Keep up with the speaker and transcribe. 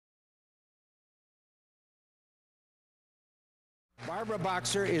Barbara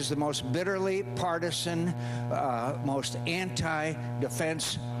Boxer is the most bitterly partisan, most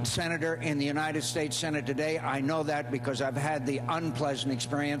anti-defense senator in the United States Senate today. I know that because I've had the unpleasant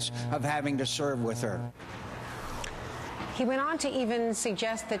experience of having to serve with her. He went on to even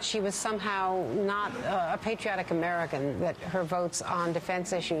suggest that she was somehow not a patriotic American, that her votes on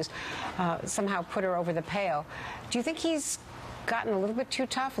defense issues somehow put her over the pale. Do you think he's gotten a little bit too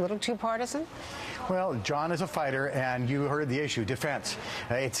tough, a little too partisan? Well, John is a fighter, and you heard the issue, defense.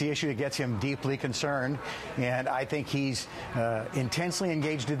 It's the issue that gets him deeply concerned, and I think he's intensely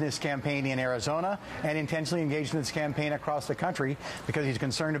engaged in this campaign in Arizona and intensely engaged in this campaign across the country because he's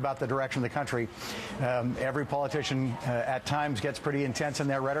concerned about the direction of the country. Every politician at times gets pretty intense in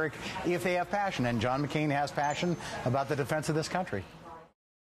their rhetoric if they have passion, and John McCain has passion about the defense of this country.